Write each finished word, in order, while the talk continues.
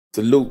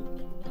Salute.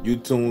 You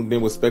tuned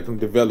in with Spectrum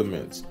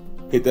Developments.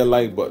 Hit that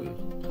like button,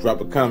 drop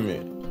a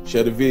comment,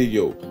 share the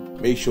video.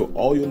 Make sure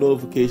all your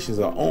notifications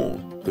are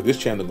on, because this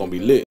channel gonna be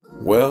lit.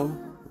 Well,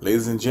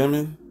 ladies and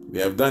gentlemen, we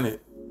have done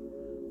it.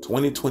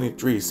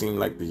 2023 seemed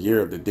like the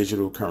year of the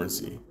digital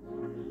currency.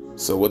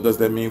 So what does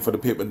that mean for the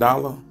paper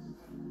dollar?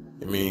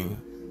 It means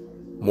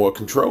more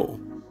control.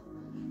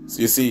 So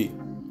you see,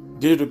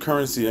 digital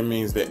currency, it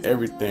means that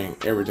everything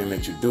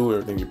that you do,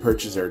 everything you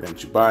purchase, everything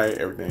that you buy,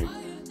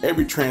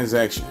 every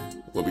transaction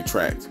will be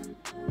tracked.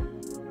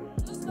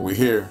 We're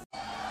here